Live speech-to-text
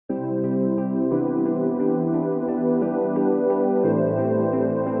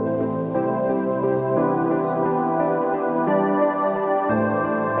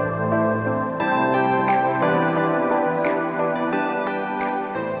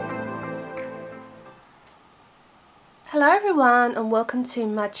Hello everyone and welcome to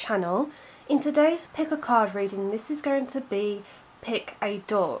my channel. In today's pick a card reading, this is going to be pick a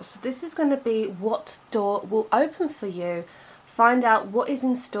door. So this is going to be what door will open for you. Find out what is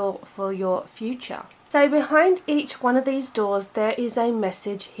in store for your future. So behind each one of these doors there is a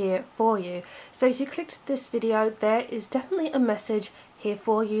message here for you. So if you clicked this video, there is definitely a message here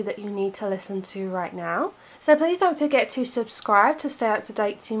for you that you need to listen to right now. So please don't forget to subscribe to stay up to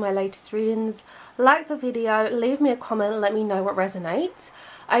date to my latest readings. Like the video, leave me a comment, let me know what resonates.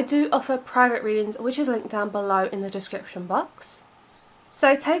 I do offer private readings, which is linked down below in the description box.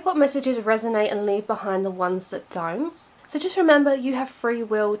 So take what messages resonate and leave behind the ones that don't. So just remember, you have free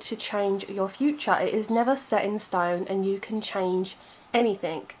will to change your future. It is never set in stone and you can change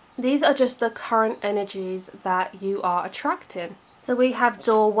anything. These are just the current energies that you are attracting. So we have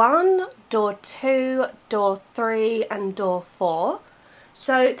door 1, door 2, door 3 and door 4.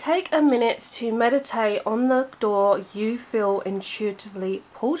 So take a minute to meditate on the door you feel intuitively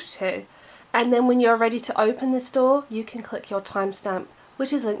pulled to. And then when you're ready to open this door, you can click your timestamp,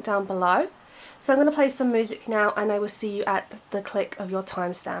 which is linked down below. So I'm going to play some music now and I will see you at the click of your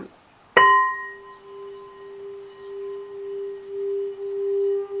timestamp.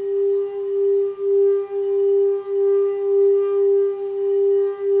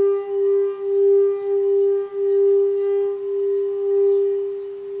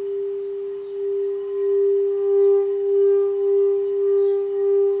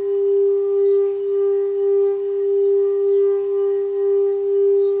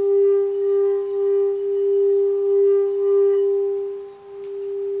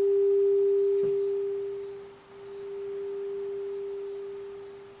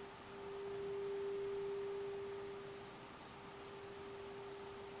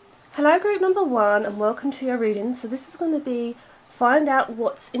 Hello group number 1 and welcome to your reading. So this is going to be find out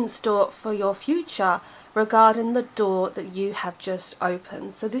what's in store for your future regarding the door that you have just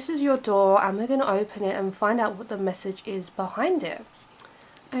opened. So this is your door and we're going to open it and find out what the message is behind it.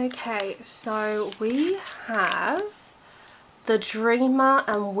 Okay, so we have the Dreamer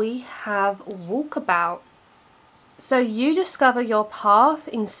and we have Walkabout. So you discover your path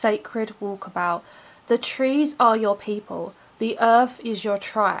in sacred walkabout. The trees are your people. The earth is your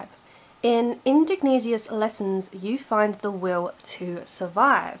tribe. In Indignesia's lessons, you find the will to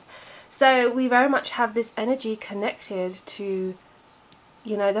survive. So we very much have this energy connected to,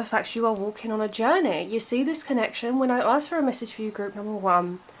 you know, the fact you are walking on a journey. You see this connection when I asked for a message for you, group number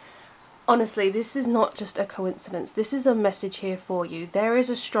 1. Honestly, this is not just a coincidence. This is a message here for you. There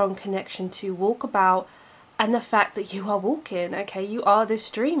is a strong connection to walkabout and the fact that you are walking, okay? You are this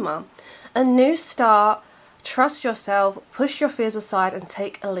dreamer. A new start. Trust yourself, push your fears aside and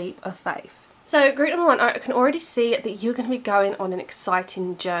take a leap of faith. So group number 1, I can already see that you're going to be going on an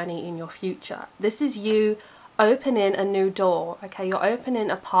exciting journey in your future. This is you opening a new door, okay? You're opening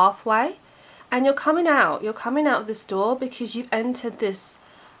a pathway and you're coming out. You're coming out of this door because you've entered this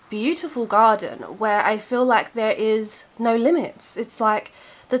beautiful garden where I feel like there is no limits. It's like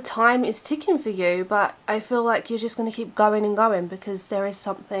the time is ticking for you, but I feel like you're just going to keep going and going because there is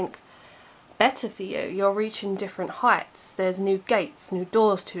something better for you. You're reaching different heights. There's new gates, new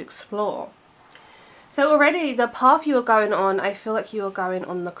doors to explore. So already the path you are going on, I feel like you are going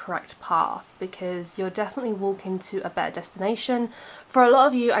on the correct path because you're definitely walking to a better destination. For a lot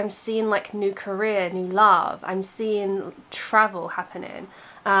of you, I'm seeing like new career, new love. I'm seeing travel happening.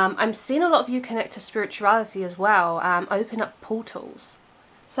 I'm seeing a lot of you connect to spirituality as well, open up portals.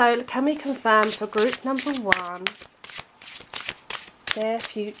 So can we confirm for group number 1, their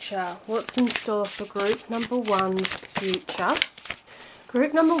future? What's in store for group number 1's future?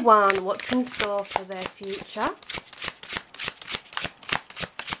 Group number 1, what's in store for their future?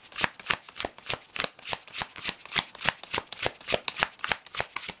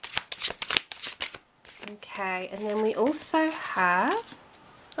 Okay, and then we also have,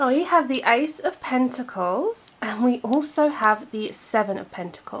 we have the Ace of Pentacles and we also have the 7 of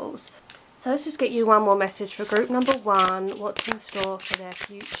Pentacles. So let's just get you one more message for group number 1. What's in store for their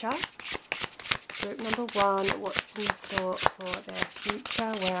future? Group number 1, what's in store for their future?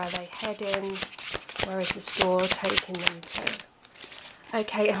 Where are they heading? Where is the store taking them to?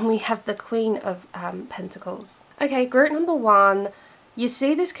 Okay, and we have the Queen of Pentacles. Okay, group number 1, you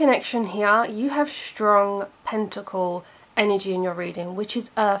see this connection here. You have strong pentacle energy in your reading, which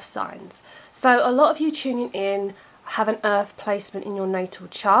is earth signs. So a lot of you tuning in have an earth placement in your natal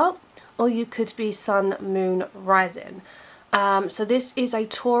chart. Or you could be Sun, Moon, Rising. So this is a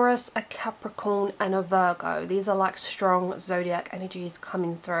Taurus, a Capricorn and a Virgo. These are like strong zodiac energies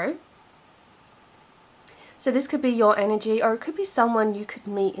coming through. So this could be your energy or it could be someone you could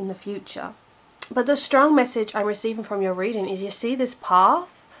meet in the future. But the strong message I'm receiving from your reading is you see this path.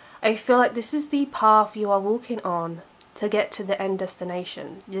 I feel like this is the path you are walking on to get to the end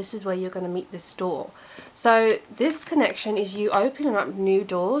destination. This is where you're going to meet this door. So this connection is you opening up new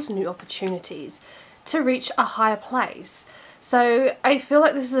doors, new opportunities to reach a higher place. So I feel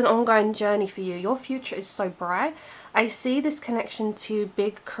like this is an ongoing journey for you. Your future is so bright. I see this connection to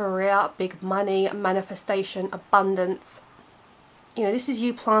big career, big money, manifestation, abundance. You know, this is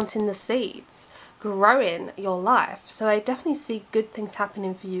you planting the seeds, growing your life. So I definitely see good things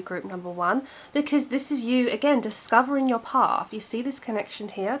happening for you, group number one, because this is you, again, discovering your path. You see this connection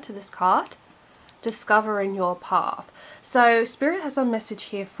here to this card? Discovering your path. So Spirit has a message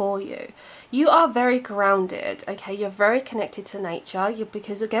here for you. You are very grounded, okay? You're very connected to nature,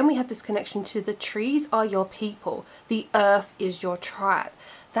 because again we have this connection to the trees are your people, the earth is your tribe.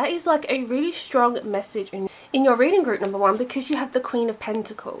 That is like a really strong message in your reading, group number one, because you have the Queen of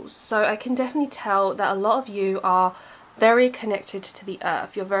Pentacles. So I can definitely tell that a lot of you are very connected to the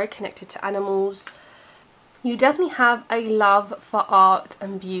earth. You're very connected to animals. You definitely have a love for art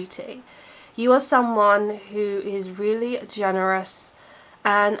and beauty. You are someone who is really generous,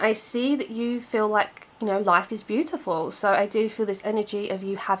 and I see that you feel like, you know, life is beautiful. So I do feel this energy of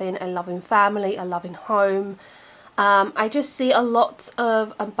you having a loving family, a loving home. I just see a lot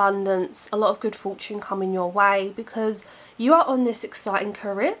of abundance, a lot of good fortune coming your way because you are on this exciting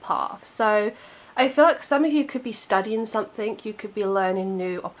career path. So I feel like some of you could be studying something, you could be learning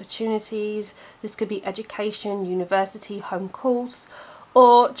new opportunities. This could be education, university, home course,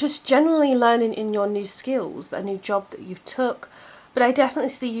 or just generally learning in your new skills, a new job that you've took. But I definitely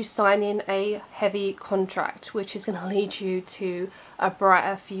see you signing a heavy contract, which is going to lead you to a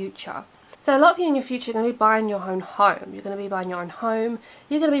brighter future. So a lot of you in your future are going to be buying your own home. You're going to be buying your own home.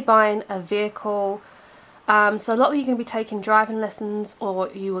 You're going to be buying a vehicle. So a lot of you are going to be taking driving lessons, or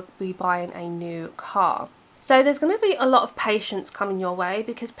you will be buying a new car. So there's going to be a lot of patience coming your way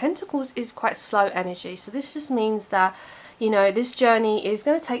because Pentacles is quite slow energy. So this just means that, you know, this journey is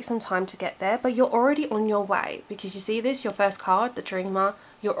going to take some time to get there, but you're already on your way because you see this, your first card, the Dreamer.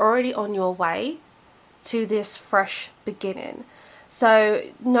 You're already on your way to this fresh beginning. So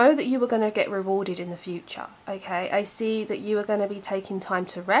know that you are going to get rewarded in the future, okay? I see that you are going to be taking time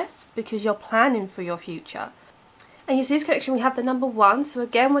to rest because you're planning for your future. And you see this connection, we have the number one. So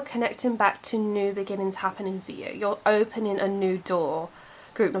again, we're connecting back to new beginnings happening for you. You're opening a new door,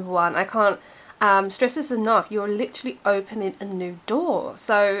 group number one. I can't stress this enough. You're literally opening a new door.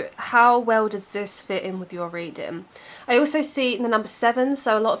 So how well does this fit in with your reading? I also see in the number 7.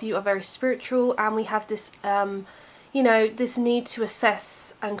 So a lot of you are very spiritual, and we have this you know, this need to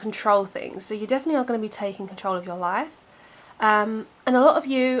assess and control things. So you definitely are going to be taking control of your life. And a lot of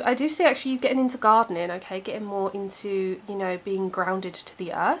you, I do see actually you getting into gardening, okay, getting more into, you know, being grounded to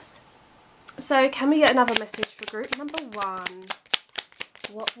the earth. So can we get another message for group number one?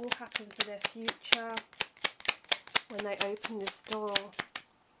 What will happen for their future when they open this door?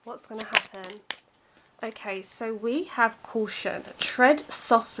 What's going to happen? Okay, so we have caution. Tread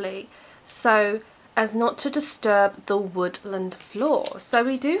softly. So as not to disturb the woodland floor. So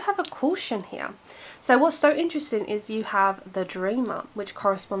we do have a caution here. So what's so interesting is you have the Dreamer, which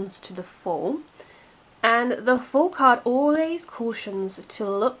corresponds to the Fool. And the Fool card always cautions to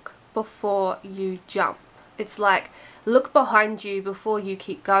look before you jump. It's like, look behind you before you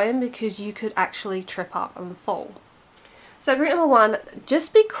keep going because you could actually trip up and fall. So group number one,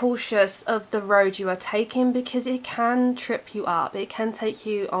 just be cautious of the road you are taking because it can trip you up. It can take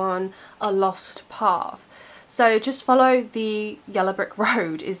you on a lost path. So just follow the yellow brick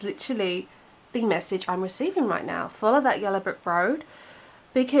road is literally the message I'm receiving right now. Follow that yellow brick road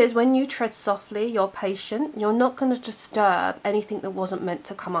because when you tread softly, you're patient. You're not going to disturb anything that wasn't meant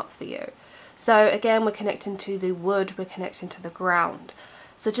to come up for you. So again, we're connecting to the wood, we're connecting to the ground.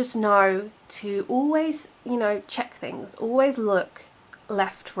 So just know to always, you know, check things. Always look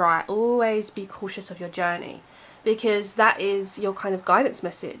left, right. Always be cautious of your journey because that is your kind of guidance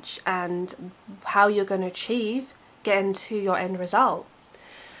message and how you're going to achieve getting to your end result.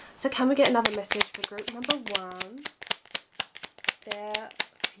 So can we get another message for group number one? Their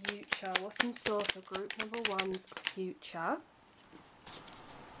future. What's in store for group number one's future?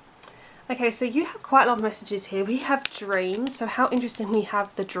 Okay, so you have quite a lot of messages here. We have dreams. So how interesting, we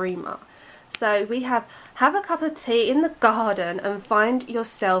have the Dreamer. So we have a cup of tea in the garden and find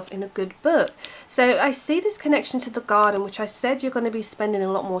yourself in a good book. So I see this connection to the garden, which I said you're going to be spending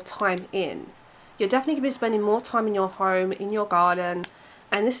a lot more time in. You're definitely going to be spending more time in your home, in your garden.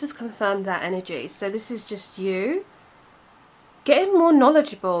 And this has confirmed that energy. So this is just you getting more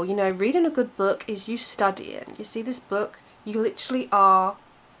knowledgeable. You know, reading a good book is you studying. You see this book, you literally are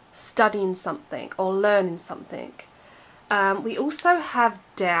studying something or learning something. We also have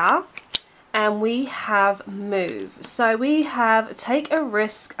dare, and we have move. So we have take a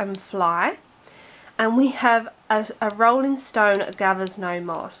risk and fly, and we have a rolling stone gathers no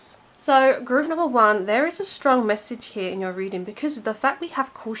moss. So group number 1, there is a strong message here in your reading because of the fact we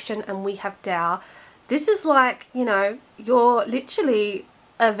have caution and we have dare. This is like, you know, you're literally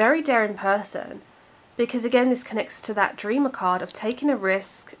a very daring person, because again this connects to that dreamer card of taking a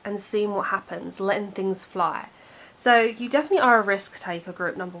risk and seeing what happens, letting things fly. So you definitely are a risk taker,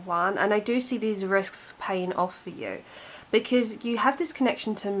 group number 1, and I do see these risks paying off for you because you have this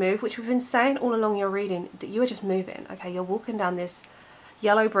connection to move, which we've been saying all along your reading, that you are just moving. Okay, you're walking down this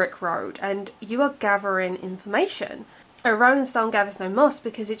yellow brick road and you are gathering information. A rolling stone gathers no moss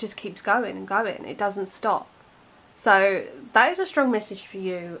because it just keeps going and going, it doesn't stop. So that is a strong message for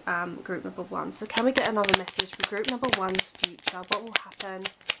you, group number 1. So can we get another message for group number 1's future? What will happen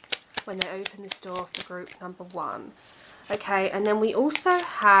when they open this door for group number 1? Okay, and then we also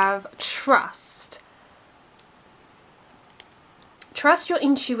have trust. Trust your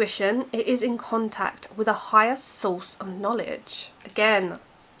intuition. It is in contact with a higher source of knowledge. Again,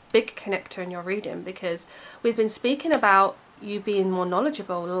 big connector in your reading because we've been speaking about you being more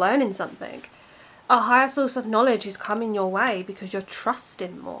knowledgeable, learning something. A higher source of knowledge is coming your way because you're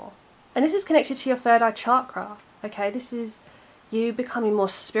trusting more. And this is connected to your third eye chakra. Okay, this is you becoming more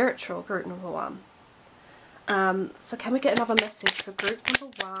spiritual, group number 1. So can we get another message for group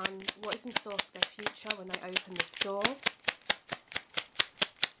number 1? What is in store for their future when they open this door?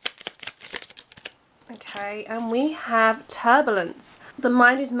 Okay, and we have turbulence. The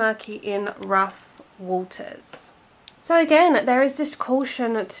mind is murky in rough waters. So again, there is this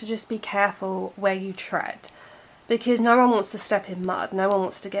caution to just be careful where you tread, because no one wants to step in mud, no one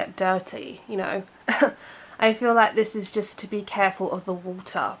wants to get dirty, you know. I feel like this is just to be careful of the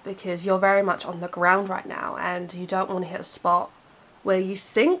water because you're very much on the ground right now and you don't want to hit a spot where you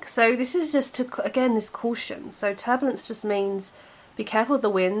sink. So this is just to, again, this caution. So turbulence just means be careful of the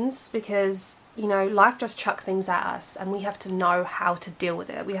winds because, you know, life does chuck things at us and we have to know how to deal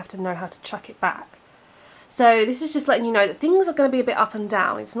with it. We have to know how to chuck it back. So this is just letting you know that things are going to be a bit up and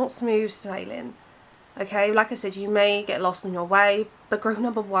down. It's not smooth sailing. Okay, like I said, you may get lost on your way, but group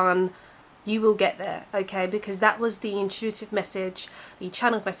number 1, you will get there, okay, because that was the intuitive message, the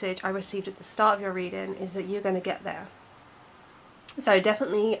channel message I received at the start of your reading, is that you're going to get there. So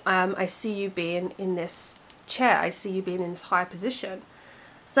definitely I see you being in this chair, I see you being in this high position.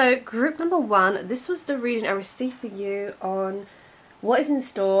 So group number 1, this was the reading I received for you on what is in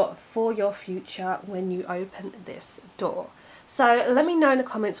store for your future when you open this door. So let me know in the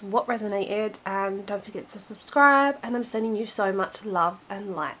comments what resonated, and don't forget to subscribe, and I'm sending you so much love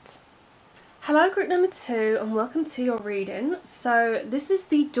and light. Hello group number 2, and welcome to your reading. So this is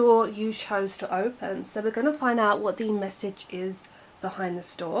the door you chose to open. So we're going to find out what the message is behind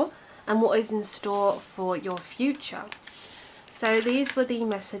this door and what is in store for your future. So these were the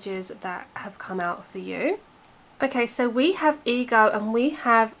messages that have come out for you. Okay, so we have ego and we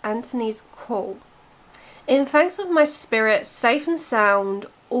have Anthony's call. In thanks of my spirit, safe and sound,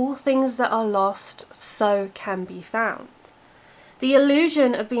 all things that are lost so can be found. The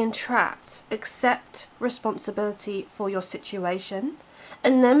illusion of being trapped, accept responsibility for your situation,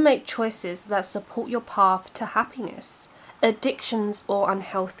 and then make choices that support your path to happiness, addictions or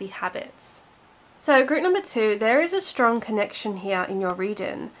unhealthy habits. So group number 2, there is a strong connection here in your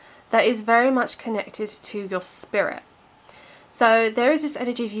reading that is very much connected to your spirit. So there is this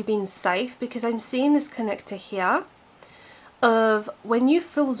energy of you being safe, because I'm seeing this connector here of when you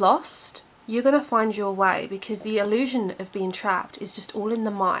feel lost, you're going to find your way, because the illusion of being trapped is just all in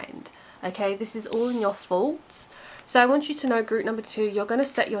the mind. Okay, this is all in your thoughts. So I want you to know, group number 2, you're going to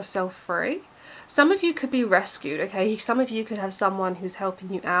set yourself free. Some of you could be rescued, okay, some of you could have someone who's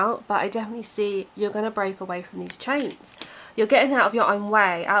helping you out, but I definitely see you're going to break away from these chains. You're getting out of your own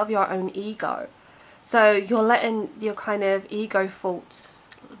way, out of your own ego. So you're letting your kind of ego thoughts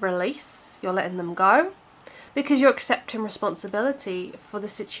release, you're letting them go, because you're accepting responsibility for the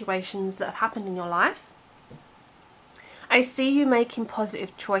situations that have happened in your life. I see you making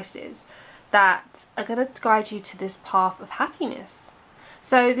positive choices that are going to guide you to this path of happiness.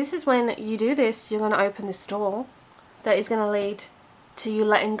 So this is when you do this, you're going to open this door that is going to lead to you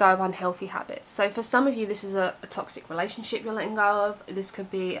letting go of unhealthy habits. So for some of you, this is a toxic relationship you're letting go of. This could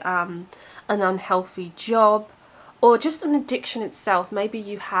be an unhealthy job, or just an addiction itself. Maybe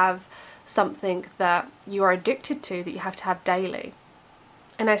you have something that you are addicted to that you have to have daily,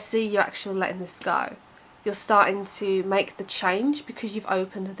 and I see you actually letting this go. You're starting to make the change because you've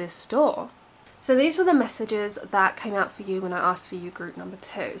opened this door. So these were the messages that came out for you when I asked for you group number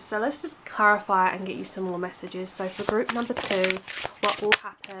 2. So let's just clarify and get you some more messages. So for group number 2, what will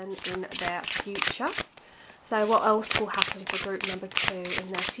happen in their future? So what else will happen for group number 2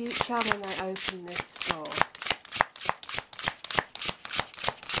 in their future when they open this door?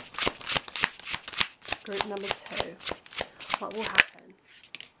 Group number 2, what will happen?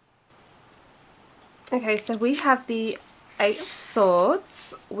 Okay, so we have the 8 of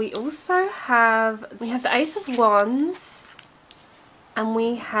Swords. We also have the Ace of Wands, and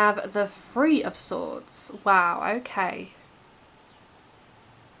we have the 3 of Swords. Wow, okay.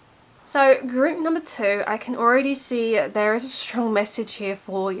 So group number 2, I can already see there is a strong message here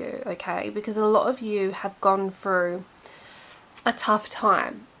for you, okay, because a lot of you have gone through a tough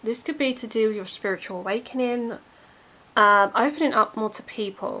time. This could be to do with your spiritual awakening, opening up more to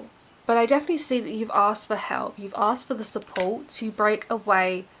people. But I definitely see that you've asked for help. You've asked for the support to break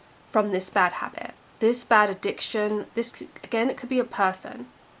away from this bad habit, this bad addiction. This, again, it could be a person.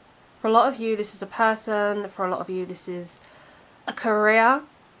 For a lot of you, this is a person. For a lot of you, this is a career.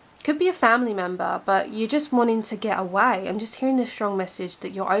 Could be a family member, but you're just wanting to get away. I'm just hearing this strong message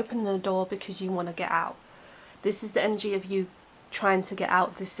that you're opening the door because you want to get out. This is the energy of you trying to get out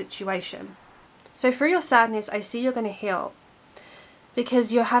of this situation. So through your sadness, I see you're going to heal,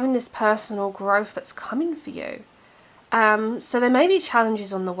 because you're having this personal growth that's coming for you. So there may be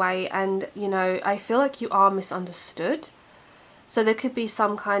challenges on the way, and you know, I feel like you are misunderstood. So there could be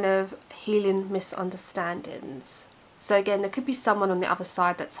some kind of healing misunderstandings. So again, there could be someone on the other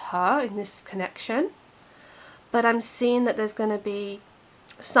side that's her in this connection. But I'm seeing that there's going to be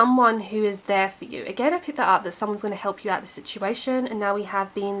someone who is there for you. Again, I picked that up, that someone's going to help you out of the situation. And now we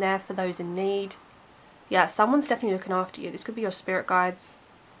have being there for those in need. Yeah, someone's definitely looking after you. This could be your spirit guides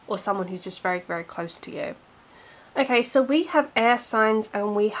or someone who's just very, very close to you. Okay, so we have air signs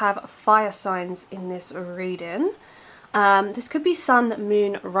and we have fire signs in this reading. This could be sun,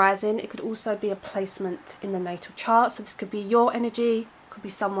 moon, rising. It could also be a placement in the natal chart. So this could be your energy, could be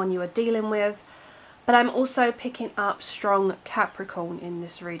someone you are dealing with. But I'm also picking up strong Capricorn in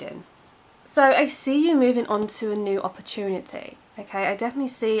this reading. So I see you moving on to a new opportunity. Okay, I definitely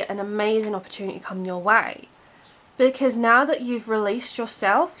see an amazing opportunity coming your way. Because now that you've released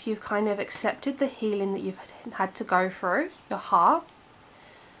yourself, you've kind of accepted the healing that you've had to go through, your heart.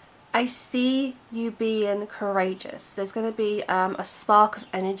 I see you being courageous. There's going to be a spark of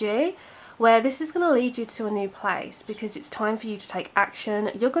energy where this is going to lead you to a new place, because it's time for you to take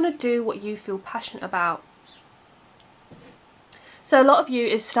action. You're going to do what you feel passionate about. So a lot of you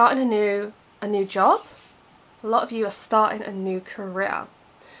is starting a new job. A lot of you are starting a new career,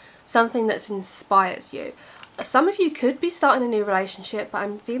 something that inspires you. Some of you could be starting a new relationship, but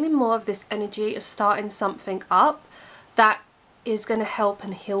I'm feeling more of this energy of starting something up that is going to help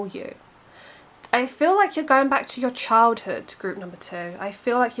and heal you. I feel like you're going back to your childhood, group number 2. I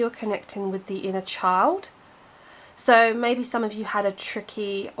feel like you're connecting with the inner child. So maybe some of you had a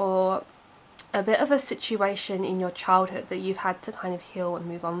tricky or a bit of a situation in your childhood that you've had to kind of heal and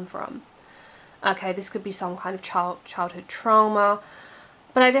move on from. Okay, this could be some kind of childhood trauma,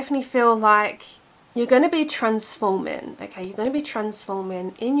 but I definitely feel like you're going to be transforming. Okay, you're going to be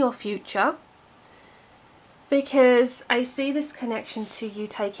transforming in your future, because I see this connection to you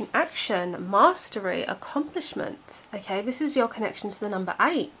taking action, mastery, accomplishment. Okay, this is your connection to the number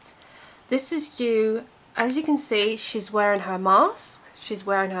 8. This is you. As you can see, she's wearing her mask. She's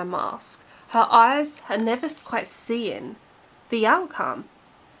wearing her mask. Her eyes are never quite seeing the outcome.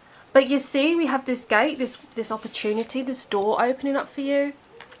 But you see, we have this gate, this opportunity, this door opening up for you.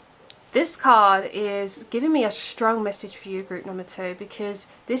 This card is giving me a strong message for you, group number 2, because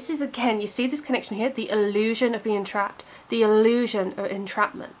this is, again, you see this connection here, the illusion of being trapped, the illusion of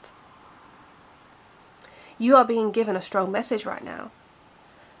entrapment. You are being given a strong message right now.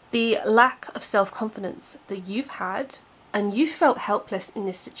 The lack of self-confidence that you've had, and you felt helpless in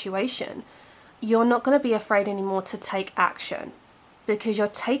this situation, you're not going to be afraid anymore to take action, because you're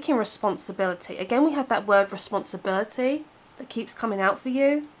taking responsibility. Again, we have that word responsibility that keeps coming out for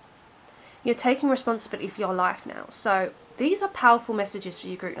you. You're taking responsibility for your life now. So these are powerful messages for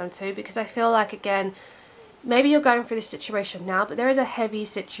you, group number 2, because I feel like, again, maybe you're going through this situation now, but there is a heavy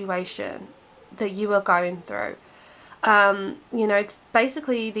situation that you are going through. You know, it's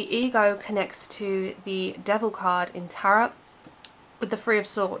basically the ego connects to the devil card in tarot with the 3 of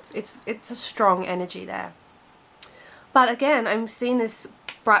Swords. It's a strong energy there. But again, I'm seeing this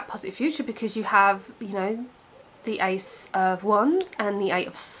bright positive future because you have, you know, the Ace of Wands and the 8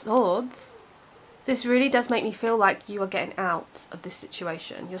 of Swords. This really does make me feel like you are getting out of this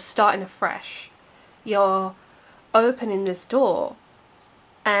situation. You're starting afresh. You're opening this door.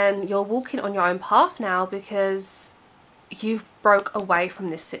 and you're walking on your own path now because you've broke away from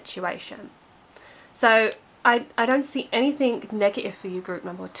this situation. So I don't see anything negative for you, group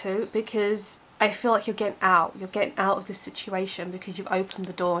number 2, because I feel like you're getting out of this situation because you've opened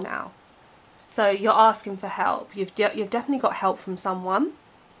the door now. So you're asking for help. You've definitely got help from someone,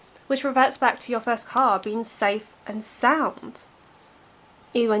 which reverts back to your first card, being safe and sound.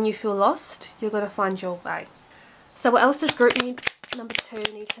 Even when you feel lost, you're going to find your way. So what else does group number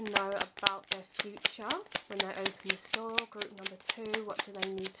 2 need to know about their future when they open the store? Group number 2, what do they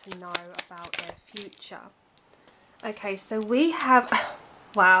need to know about their future? Okay, so we have,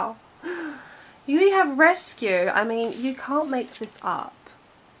 wow, we have rescue. I mean, you can't make this up.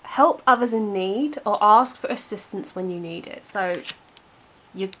 Help others in need or ask for assistance when you need it. So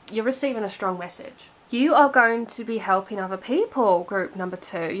you're receiving a strong message. You are going to be helping other people, group number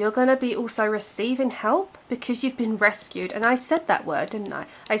 2. You're going to be also receiving help because you've been rescued. And I said that word, didn't I?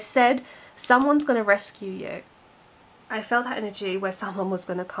 I said someone's going to rescue you. I felt that energy where someone was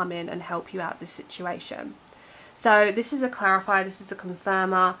going to come in and help you out of this situation. So this is a clarifier, this is a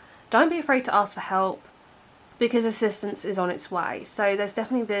confirmer. Don't be afraid to ask for help because assistance is on its way. So there's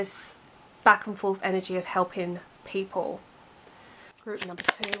definitely this back and forth energy of helping people. Group number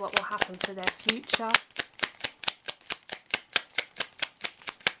 2, what will happen for their future?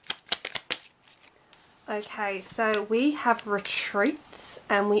 Okay, so we have retreats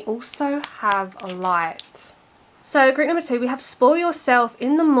and we also have a light. So group number 2, we have spoil yourself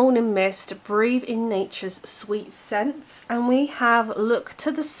in the morning mist, breathe in nature's sweet scents, and we have look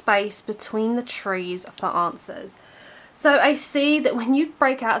to the space between the trees for answers. So I see that when you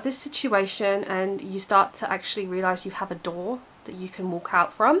break out of this situation and you start to actually realize you have a door that you can walk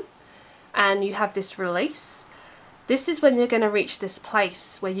out from and you have this release, this is when you're going to reach this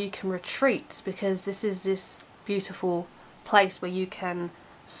place where you can retreat, because this is this beautiful place where you can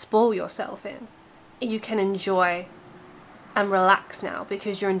spoil yourself in. You can enjoy and relax now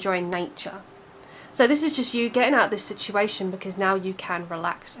because you're enjoying nature. So this is just you getting out of this situation because now you can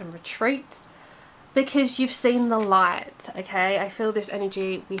relax and retreat because you've seen the light. Okay, I feel this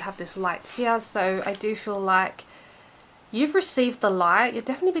energy, we have this light here, so I do feel like you've received the light. You're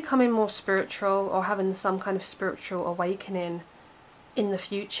definitely becoming more spiritual or having some kind of spiritual awakening in the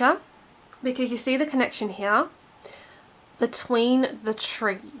future, because you see the connection here between the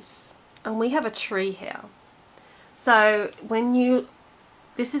trees, and we have a tree here. So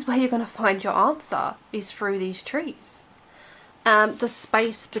this is where you're going to find your answer, is through these trees. The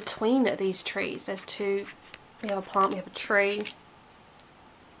space between these trees, there's two, we have a plant, we have a tree.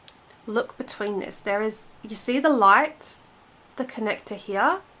 Look between this, you see the light, the connector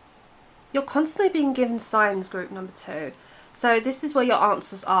here. You're constantly being given signs, group number 2. So this is where your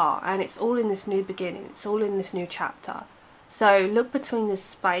answers are, and it's all in this new beginning, it's all in this new chapter. So look between this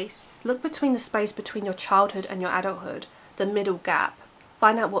space, look between the space between your childhood and your adulthood, the middle gap.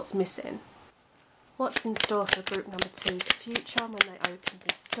 Find out what's missing. What's in store for group number 2's future when they open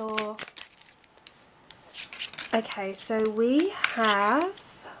the store? Okay, so we have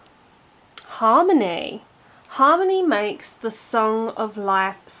harmony. Harmony makes the song of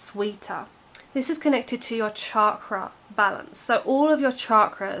life sweeter. This is connected to your chakra balance. So all of your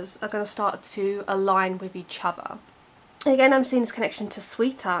chakras are going to start to align with each other. Again, I'm seeing this connection to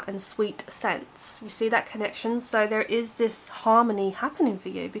sweeter and sweet scents. You see that connection? So there is this harmony happening for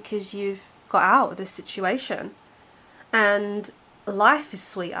you because you've got out of this situation and life is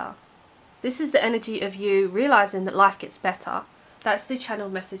sweeter. This is the energy of you realizing that life gets better. That's the channel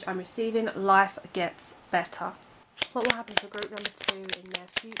message I'm receiving. Life gets better. What will happen for group number 2 in their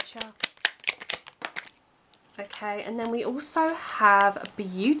future? Okay, and then we also have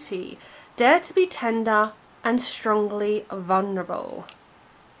beauty. Dare to be tender and strongly vulnerable.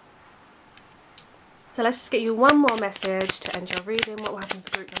 So let's just get you one more message to end your reading. What will happen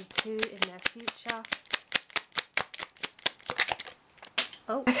for group number 2 in their future?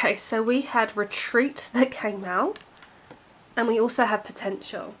 Oh, okay, so we had retreat that came out, and we also have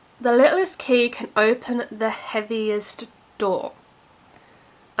potential. The littlest key can open the heaviest door.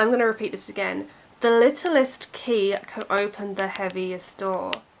 I'm going to repeat this again. The littlest key can open the heaviest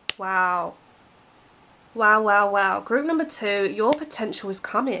door. Wow. Wow, wow, wow. Group number 2, your potential is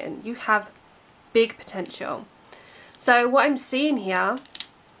coming. You have big potential. So what I'm seeing here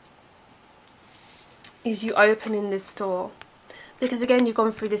is you opening this door. Because again, you've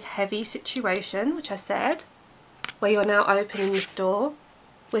gone through this heavy situation, which I said, where you're now opening this door,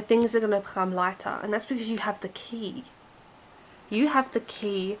 where things are going to become lighter. And that's because you have the key. You have the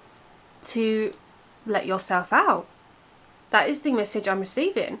key to let yourself out. That is the message I'm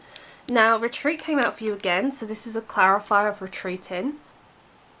receiving. Now, retreat came out for you again, so this is a clarifier of retreating.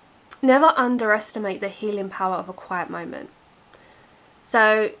 never underestimate the healing power of a quiet moment.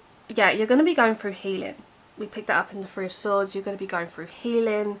 So yeah, you're going to be going through healing. We picked that up in the Three of Swords. You're going to be going through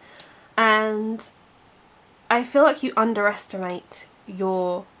healing, and I feel like you underestimate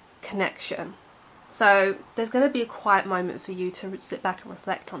your connection. So there's going to be a quiet moment for you to sit back and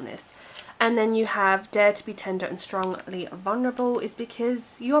reflect on this. And then you have dare to be tender and strongly vulnerable, is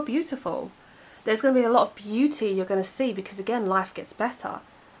because you're beautiful. There's going to be a lot of beauty you're going to see, because again, life gets better.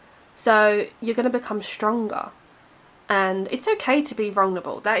 So you're going to become stronger. And it's okay to be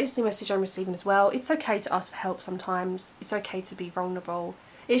vulnerable. That is the message I'm receiving as well. It's okay to ask for help sometimes. It's okay to be vulnerable.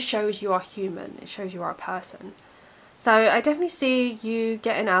 It shows you are human. It shows you are a person. So I definitely see you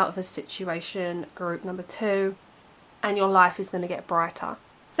getting out of a situation, group number 2, and your life is going to get brighter.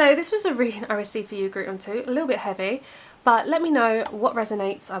 So this was a reading I received for you, group number 2. A little bit heavy, but let me know what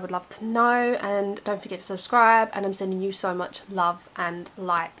resonates. I would love to know, and don't forget to subscribe, and I'm sending you so much love and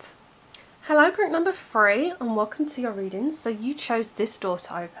light. Hello group number 3, and welcome to your reading. So you chose this door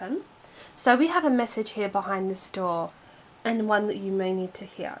to open. So we have a message here behind this door, and one that you may need to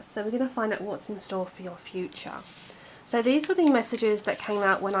hear. So we're going to find out what's in store for your future. So these were the messages that came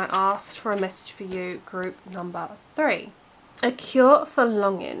out when I asked for a message for you, group number 3. A cure for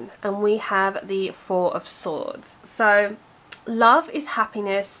longing, and we have the Four of Swords. So love is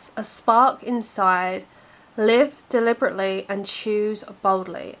happiness, a spark inside. Live deliberately and choose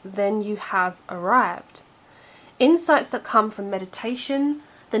boldly, then you have arrived. Insights that come from meditation,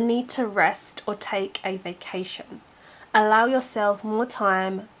 the need to rest or take a vacation. Allow yourself more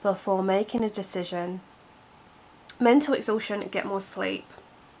time before making a decision. Mental exhaustion, get more sleep.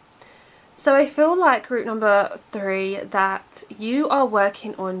 So I feel like group number 3 that you are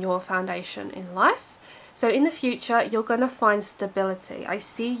working on your foundation in life. So in the future, you're going to find stability. I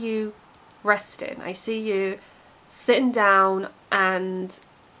see you resting. I see you sitting down and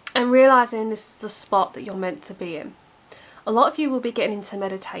realizing this is the spot that you're meant to be in. A lot of you will be getting into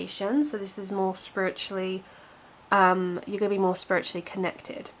meditation, so this is more spiritually, you're going to be more spiritually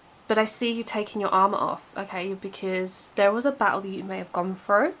connected. But I see you taking your armor off, okay, because there was a battle that you may have gone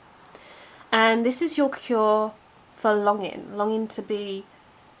through, and this is your cure for longing to be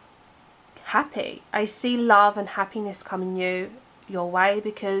happy. I see love and happiness coming your way,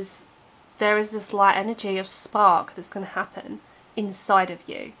 because there is this light energy of spark that's going to happen inside of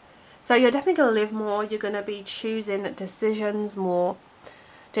you. So you're definitely going to live more. You're going to be choosing decisions more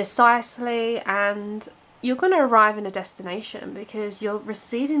decisively, and you're going to arrive in a destination because you're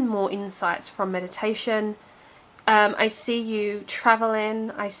receiving more insights from meditation. I see you traveling.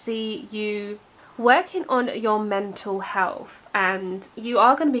 I see you working on your mental health, and you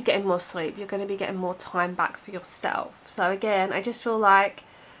are going to be getting more sleep. You're going to be getting more time back for yourself. So again, I just feel like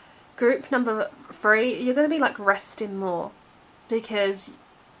group number 3, you're going to be like resting more, because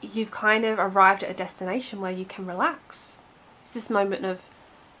you've kind of arrived at a destination where you can relax. It's this moment of,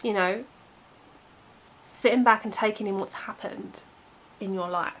 you know, sitting back and taking in what's happened in your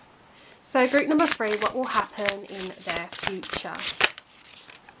life. So group number 3, what will happen in their future?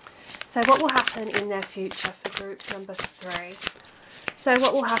 So what will happen in their future for group number 3? So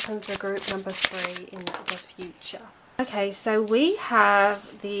what will happen for group number 3 in the future? Okay, so we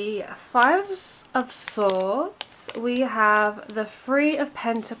have the Five of Swords, we have the Three of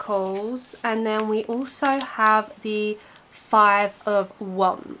Pentacles, and then we also have the Five of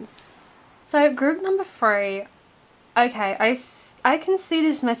Wands. So group number 3, okay, I can see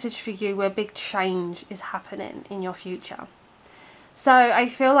this message for you where big change is happening in your future. So I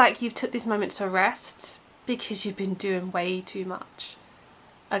feel like you've took this moment to rest because you've been doing way too much.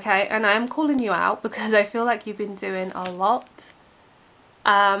 Okay, and I am calling you out because I feel like you've been doing a lot.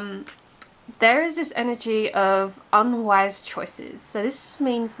 There is this energy of unwise choices. So this just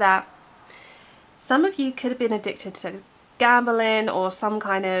means that some of you could have been addicted to gambling or some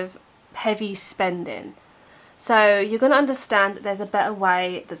kind of heavy spending. So you're going to understand that there's a better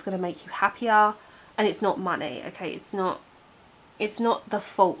way that's going to make you happier, and it's not money. Okay, it's not the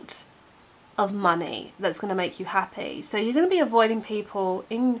fault of money that's going to make you happy. So you're going to be avoiding people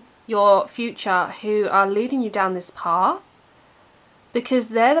in your future who are leading you down this path, because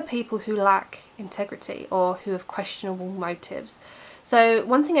they're the people who lack integrity or who have questionable motives. So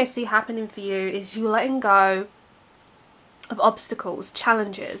one thing I see happening for you is you letting go of obstacles,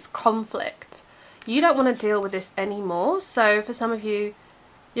 challenges, conflict. You don't want to deal with this anymore. So for some of you,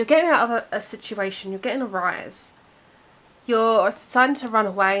 you're getting out of a situation, you're getting a rise. You're starting to run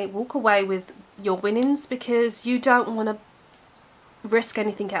away, walk away with your winnings, because you don't want to risk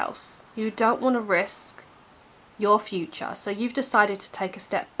anything else. You don't want to risk your future. So you've decided to take a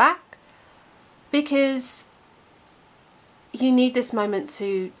step back because you need this moment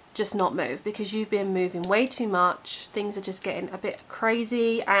to just not move, because you've been moving way too much. Things are just getting a bit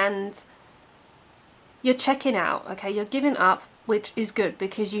crazy and you're checking out, okay? You're giving up, which is good,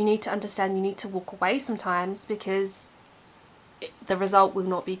 because you need to understand you need to walk away sometimes, because the result will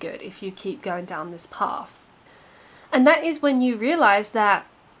not be good if you keep going down this path. And that is when you realize that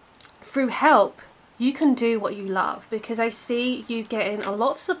through help you can do what you love, because I see you getting a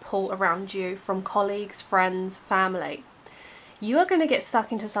lot of support around you from colleagues, friends, family. You are going to get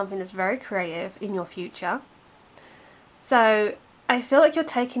stuck into something that's very creative in your future. So I feel like you're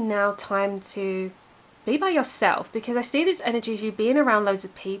taking now time to be by yourself, because I see this energy of you being around loads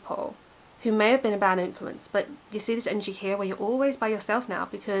of people who may have been a bad influence, but you see this energy here where you're always by yourself now,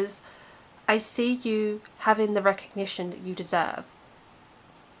 because I see you having the recognition that you deserve.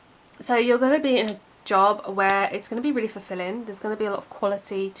 So you're going to be in a job where it's going to be really fulfilling. There's going to be a lot of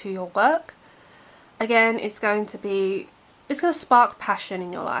quality to your work. Again, it's going to spark passion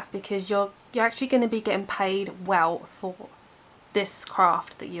in your life, because you're actually going to be getting paid well for this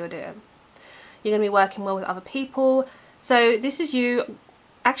craft that you're doing. You're going to be working well with other people. So this is you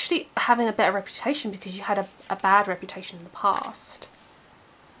actually having a better reputation, because you had a bad reputation in the past.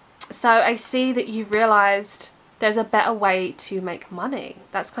 So I see that you've realised there's a better way to make money.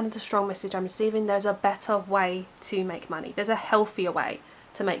 That's kind of the strong message I'm receiving. There's a better way to make money. There's a healthier way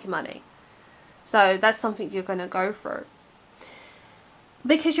to make money. So that's something you're going to go through,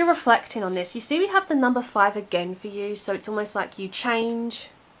 because you're reflecting on this. You see we have the number 5 again for you, so it's almost like you change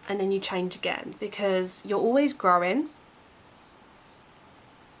and then you change again, because you're always growing.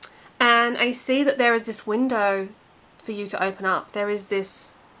 And I see that there is this window for you to open up. There is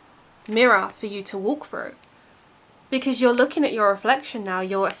this mirror for you to walk through, because you're looking at your reflection now.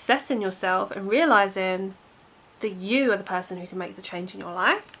 You're assessing yourself and realizing that you are the person who can make the change in your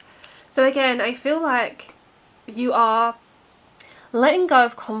life. So again, I feel like you are letting go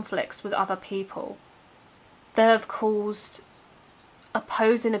of conflicts with other people that have caused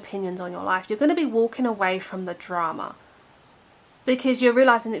opposing opinions on your life. You're going to be walking away from the drama, because you're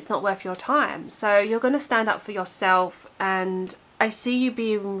realizing it's not worth your time. So you're going to stand up for yourself, and I see you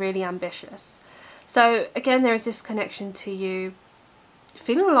being really ambitious. So again, there is this connection to you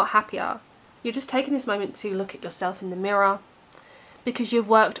feeling a lot happier. You're just taking this moment to look at yourself in the mirror, because you've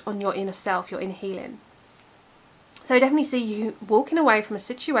worked on your inner self, your inner healing. So I definitely see you walking away from a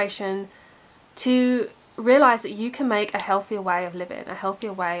situation to realize that you can make a healthier way of living, a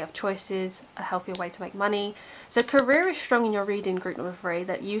healthier way of choices, a healthier way to make money. So career is strong in your reading, group number 3,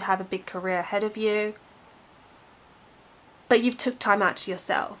 that you have a big career ahead of you, but you've took time out to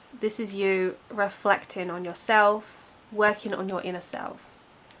yourself. This is you reflecting on yourself, working on your inner self,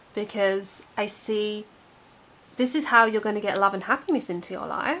 because I see this is how you're going to get love and happiness into your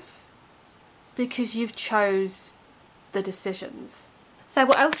life, because you've chose the decisions. So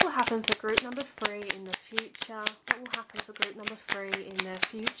what else will happen for group number 3 in the future? What will happen for group number 3 in the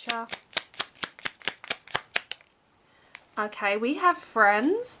future? Okay, we have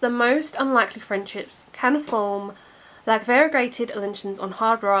friends. The most unlikely friendships can form like variegated illusions on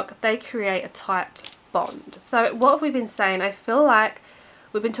hard rock. They create a tight bond. So what have we been saying? I feel like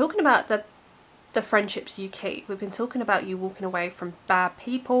we've been talking about the friendships you keep. We've been talking about you walking away from bad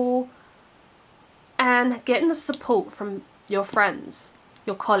people and getting the support from your friends,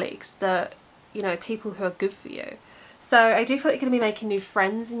 your colleagues, people who are good for you. So I do feel like you're going to be making new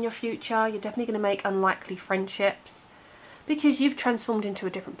friends in your future. You're definitely going to make unlikely friendships, because you've transformed into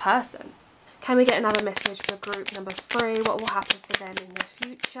a different person. Can we get another message for group number 3? What will happen for them in the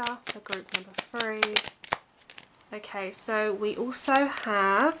future for group number 3? Okay, so we also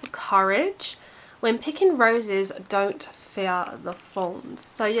have courage. When picking roses, don't fear the thorns.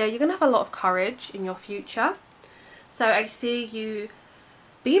 So yeah, you're going to have a lot of courage in your future. So I see you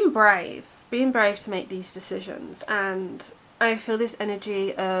being brave to make these decisions. And I feel this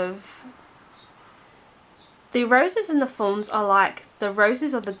energy of the roses and the thorns are like, the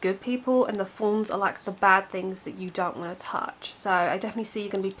roses are the good people and the thorns are like the bad things that you don't want to touch. So I definitely see you're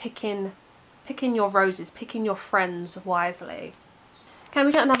going to be picking your roses, picking your friends wisely. Can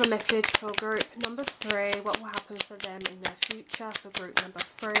we get another message for group number 3? What will happen for them in their future for group number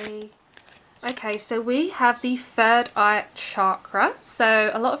 3? Okay, so we have the 3rd eye chakra. So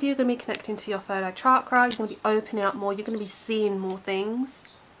a lot of you are going to be connecting to your 3rd eye chakra. You're going to be opening up more. You're going to be seeing more things.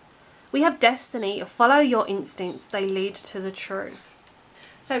 We have destiny. Follow your instincts. They lead to the truth.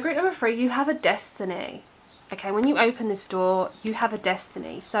 So group number 3, you have a destiny. Okay, when you open this door, you have a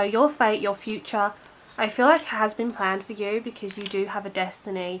destiny. So your fate, your future, I feel like has been planned for you, because you do have a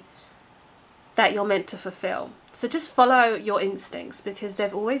destiny that you're meant to fulfill. So just follow your instincts, because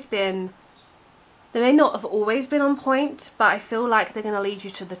they've always been They may not have always been on point, but I feel like they're going to lead you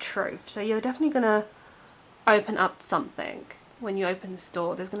to the truth. So you're definitely going to open up something. When you open this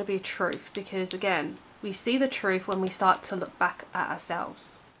door, there's going to be a truth, because again, we see the truth when we start to look back at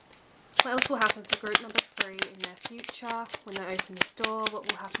ourselves. What else will happen for group number 3 in their future? When they open this door, what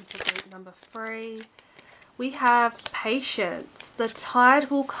will happen for group number 3? We have patience. The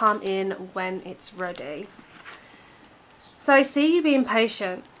tide will come in when it's ready. So I see you being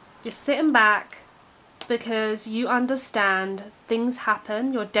patient. You're sitting back because you understand things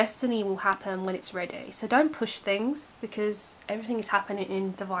happen. Your destiny will happen when it's ready. So don't push things, because everything is happening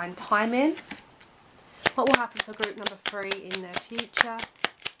in divine timing. What will happen for group number 3 in their future?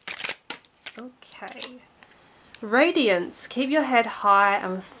 Okay. Radiance. Keep your head high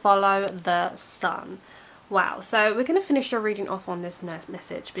and follow the sun. Wow. So we're going to finish your reading off on this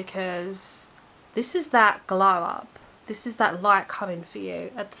message, because this is that glow up. This is that light coming for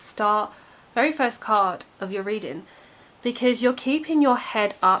you at the start, very first card of your reading, because you're keeping your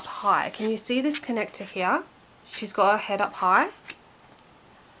head up high. Can you see this connector here? She's got her head up high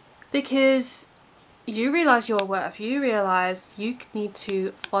because you realize your worth. You realize you need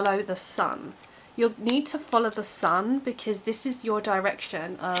to follow the sun. You need to follow the sun, because this is your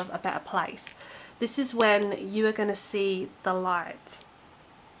direction of a better place. This is when you are going to see the light.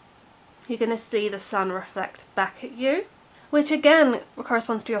 You're going to see the sun reflect back at you, which again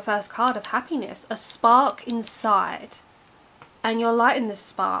corresponds to your first card of happiness, a spark inside. And you're lighting this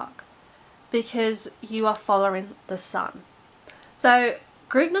spark because you are following the sun. So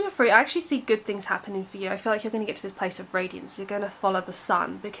group number 3, I actually see good things happening for you. I feel like you're going to get to this place of radiance. You're going to follow the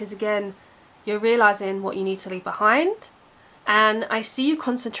sun, because again, you're realizing what you need to leave behind. And I see you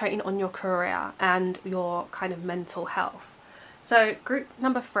concentrating on your career and your kind of mental health. So group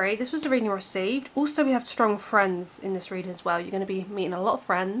number 3, this was the reading you received. Also, we have strong friends in this reading as well. You're going to be meeting a lot of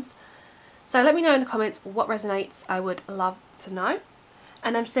friends. So let me know in the comments what resonates. I would love to know.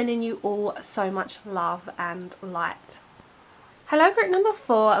 And I'm sending you all so much love and light. Hello group number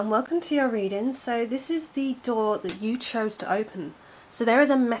 4, and welcome to your reading. So this is the door that you chose to open. So there is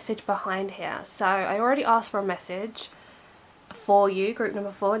a message behind here. So I already asked for a message for you, group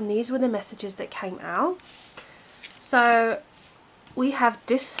number 4, and these were the messages that came out. So we have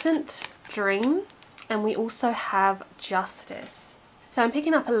distant dream, and we also have justice. So I'm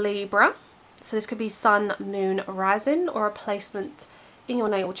picking up a Libra. So this could be sun, moon, rising, or a placement in your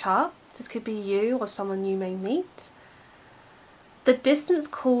natal chart. This could be you or someone you may meet. The distance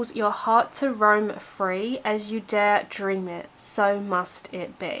calls your heart to roam free. As you dare dream it, so must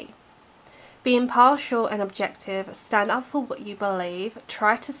it be. Be impartial and objective. Stand up for what you believe.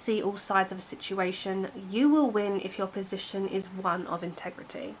 Try to see all sides of a situation. You will win if your position is one of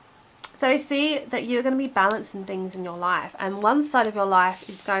integrity. So I see that you're going to be balancing things in your life, and one side of your life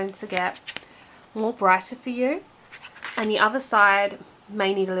is going to get more brighter for you, and the other side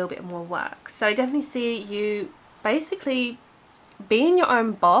may need a little bit more work. So I definitely see you basically being your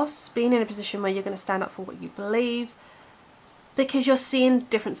own boss, being in a position where you're going to stand up for what you believe, because you're seeing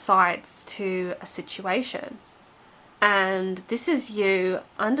different sides to a situation. And this is you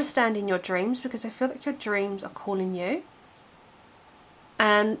understanding your dreams, because I feel like your dreams are calling you.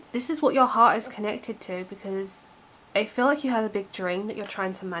 And this is what your heart is connected to, because I feel like you have a big dream that you're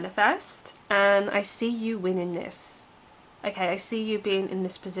trying to manifest. And I see you winning this. Okay, I see you being in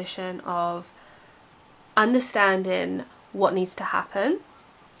this position of understanding what needs to happen.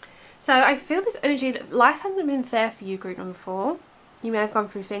 So I feel this energy that life hasn't been fair for you, group number 4. You may have gone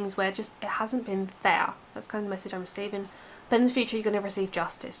through things where just it hasn't been fair. That's kind of the message I'm receiving. But in the future, you're going to receive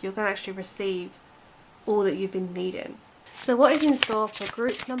justice. You're going to actually receive all that you've been needing. So what is in store for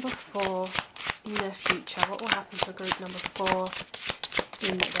group number 4 in their future? What will happen for group number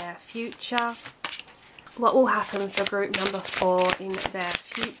 4 in their future? What will happen for group number 4 in their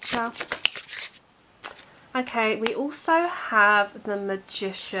future? Okay, we also have the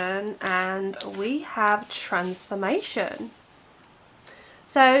Magician, and we have Transformation.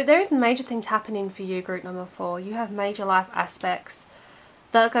 So there is major things happening for you, group number 4. You have major life aspects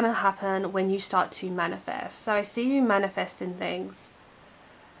that are going to happen when you start to manifest. So I see you manifesting things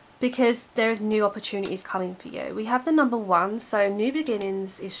because there's new opportunities coming for you. We have the number 1, so new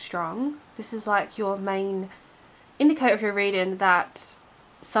beginnings is strong. This is like your main indicator of your reading that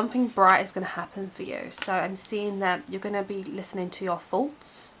something bright is going to happen for you. So I'm seeing that you're going to be listening to your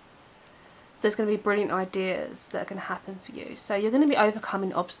thoughts. There's going to be brilliant ideas that are going to happen for you. So you're going to be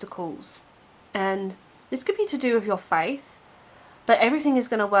overcoming obstacles, and this could be to do with your faith, but everything is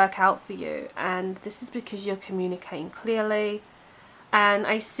going to work out for you, and this is because you're communicating clearly. And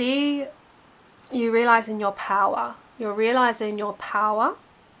I see you realizing your power. You're realizing your power,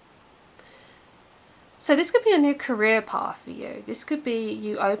 So this could be a new career path for you. This could be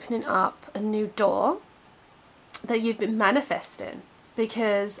you opening up a new door that you've been manifesting,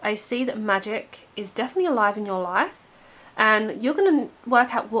 because I see that magic is definitely alive in your life, and you're going to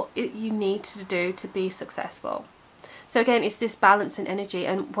work out what you need to do to be successful. So again, it's this balance in energy,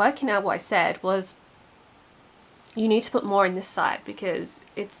 and working out what I said was you need to put more in this side because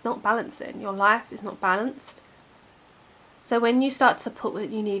it's not balancing. Your life is not balanced. So when you start to put what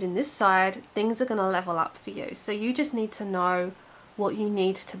you need in this side, things are going to level up for you. So you just need to know what you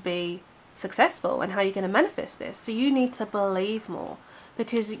need to be successful and how you're going to manifest this. So you need to believe more,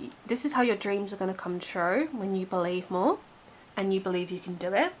 because this is how your dreams are going to come true, when you believe more and you believe you can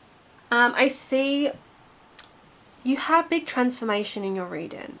do it. I see you have big transformation in your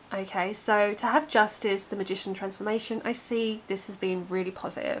reading. Okay, so to have Justice, the Magician transformation, I see this as being really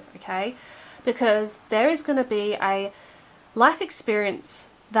positive. Okay, because there is going to be a life experience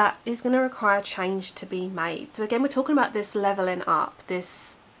that is going to require change to be made. So again, we're talking about this leveling up,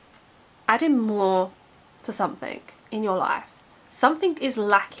 this adding more to something in your life. Something is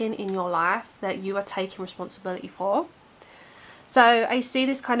lacking in your life that you are taking responsibility for. So I see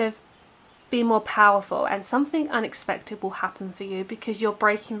this kind of be more powerful, and something unexpected will happen for you because you're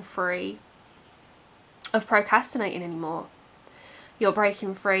breaking free of procrastinating anymore. You're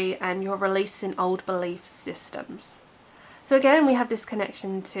breaking free and you're releasing old belief systems. So again, we have this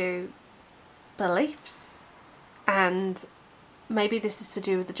connection to beliefs, and maybe this is to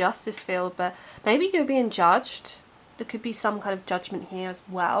do with the justice field, but maybe you're being judged. There could be some kind of judgment here as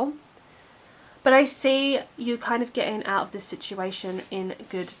well. But I see you kind of getting out of this situation in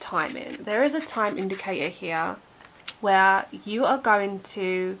good timing. There is a time indicator here where you are going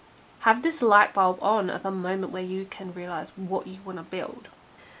to have this light bulb on of a moment where you can realize what you want to build.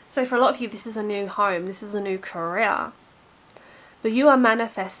 So for a lot of you, this is a new home, this is a new career. But you are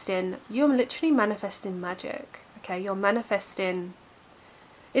manifesting, you're literally manifesting magic. Okay, you're manifesting.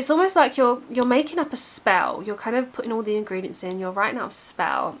 It's almost like you're making up a spell. You're kind of putting all the ingredients in, you're writing out a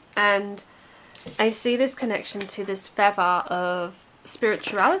spell, and I see this connection to this feather of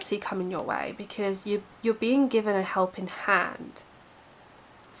spirituality coming your way, because you're being given a helping hand.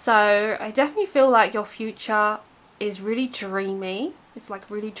 So I definitely feel like your future is really dreamy. It's like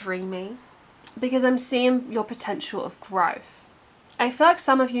really dreamy, because I'm seeing your potential of growth. I feel like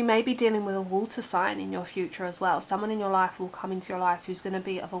some of you may be dealing with a water sign in your future as well. Someone in your life will come into your life who's going to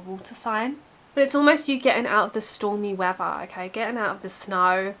be of a water sign. But it's almost you getting out of the stormy weather, okay? Getting out of the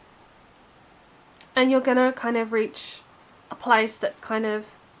snow. And you're going to kind of reach a place that's kind of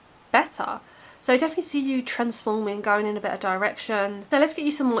better. So I definitely see you transforming, going in a better direction. So let's get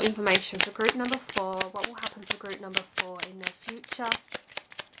you some more information for group number 4. What will happen for group number 4 in their future?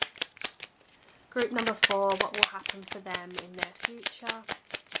 Group number 4, what will happen for them in their future?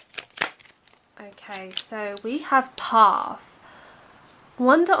 Okay, so we have path.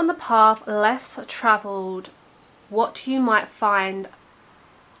 Wander on the path less travelled. What you find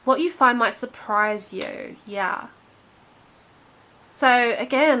might surprise you. Yeah. So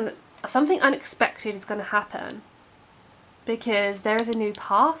again, something unexpected is going to happen, because there is a new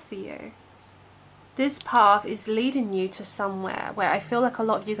path for you. This path is leading you to somewhere where I feel like a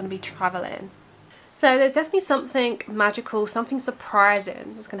lot of you are going to be travelling. So there's definitely something magical, something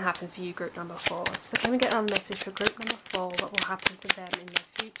surprising that's going to happen for you, group number 4. So can we get another message for group number 4? What will happen for them in their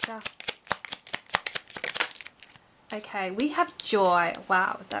future? Okay, we have joy.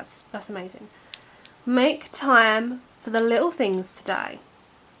 Wow, that's amazing. Make time for the little things today.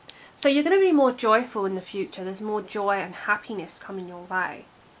 So you're going to be more joyful in the future. There's more joy and happiness coming your way,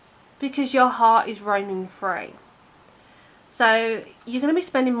 because your heart is roaming free. So you're going to be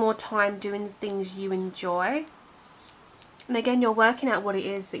spending more time doing the things you enjoy. And again, you're working out what it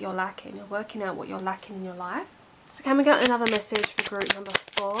is that you're lacking. You're working out what you're lacking in your life. So can we get another message for group number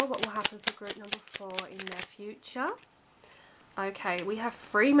 4? What will happen for group number 4 in their future? Okay, we have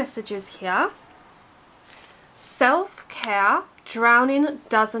 3 messages here. Self-care. Drowning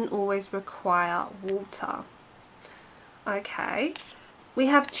doesn't always require water. Okay. We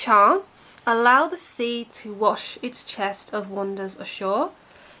have chance. Allow the sea to wash its chest of wonders ashore.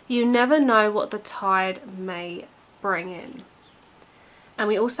 You never know what the tide may bring in. And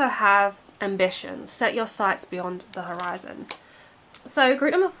we also have ambition. Set your sights beyond the horizon. So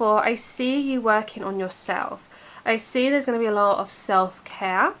group number 4, I see you working on yourself. I see there's going to be a lot of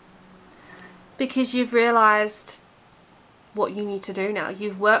self-care, because you've realised what you need to do now.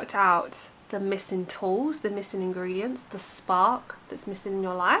 You've worked out the missing tools, the missing ingredients, the spark that's missing in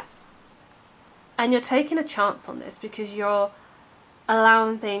your life. And you're taking a chance on this because you're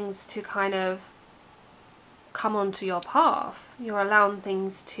allowing things to kind of come onto your path. You're allowing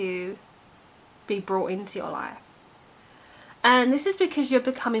things to be brought into your life. And this is because you're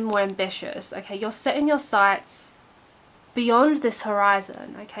becoming more ambitious, okay? You're setting your sights beyond this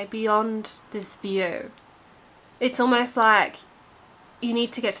horizon, okay? Beyond this view. It's almost like you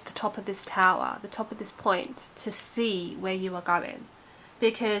need to get to the top of this tower, the top of this point, to see where you are going.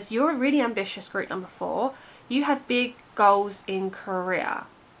 Because you're a really ambitious group number 4. You have big goals in career.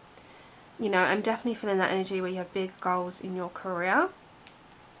 You know, I'm definitely feeling that energy where you have big goals in your career.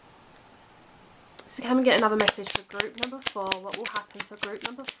 So can we get another message for group number 4? What will happen for group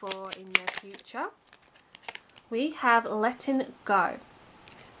number 4 in their future? We have letting go.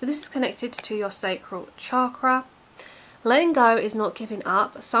 So this is connected to your sacral chakra. Letting go is not giving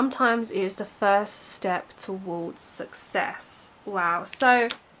up. Sometimes it is the first step towards success. Wow. So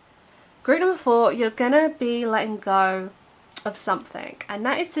group number 4, you're going to be letting go of something. And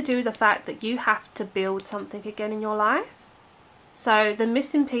that is to do with the fact that you have to build something again in your life. So the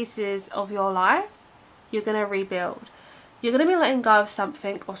missing pieces of your life, you're going to rebuild. You're going to be letting go of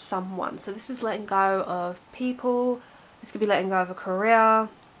something or someone. So this is letting go of people. This could be letting go of a career,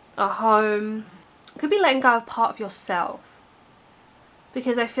 a home. It could be letting go of part of yourself.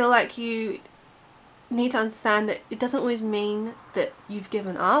 Because I feel like you need to understand that it doesn't always mean that you've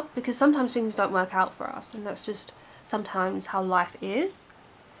given up. Because sometimes things don't work out for us. And that's just sometimes how life is.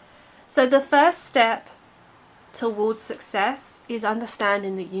 So the first step towards success is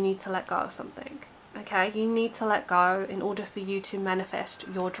understanding that you need to let go of something. Okay, you need to let go in order for you to manifest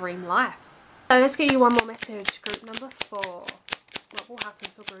your dream life. So let's get you one more message. Group number 4. What will happen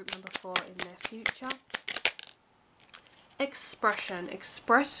for group number 4 in their future? Expression.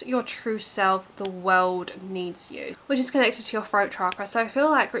 Express your true self. The world needs you. Which is connected to your throat chakra. So I feel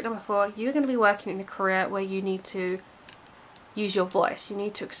like group number 4, you're going to be working in a career where you need to use your voice. You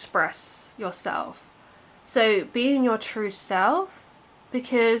need to express yourself. So being your true self,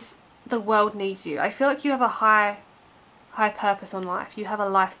 because the world needs you. I feel like you have a high purpose on life. You have a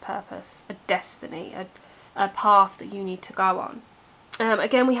life purpose, a destiny, a path that you need to go on.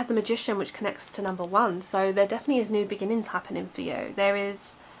 Again, we have the Magician, which connects to number 1. So there definitely is new beginnings happening for you. There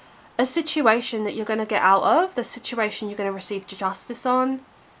is a situation that you're going to get out of, the situation you're going to receive justice on.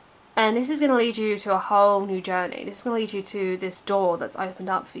 And this is going to lead you to a whole new journey. This is going to lead you to this door that's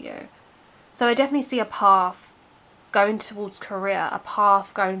opened up for you. So I definitely see a path going towards career, a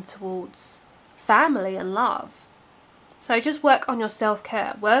path going towards family and love. So just work on your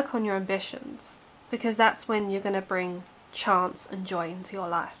self-care, work on your ambitions, because that's when you're going to bring chance and joy into your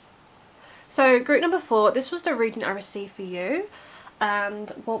life. So group number 4, this was the reading I received for you, and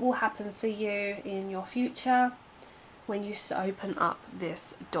what will happen for you in your future when you open up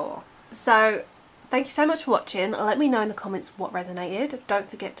this door. So thank you so much for watching. Let me know in the comments what resonated. Don't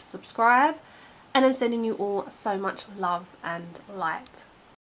forget to subscribe. And I'm sending you all so much love and light.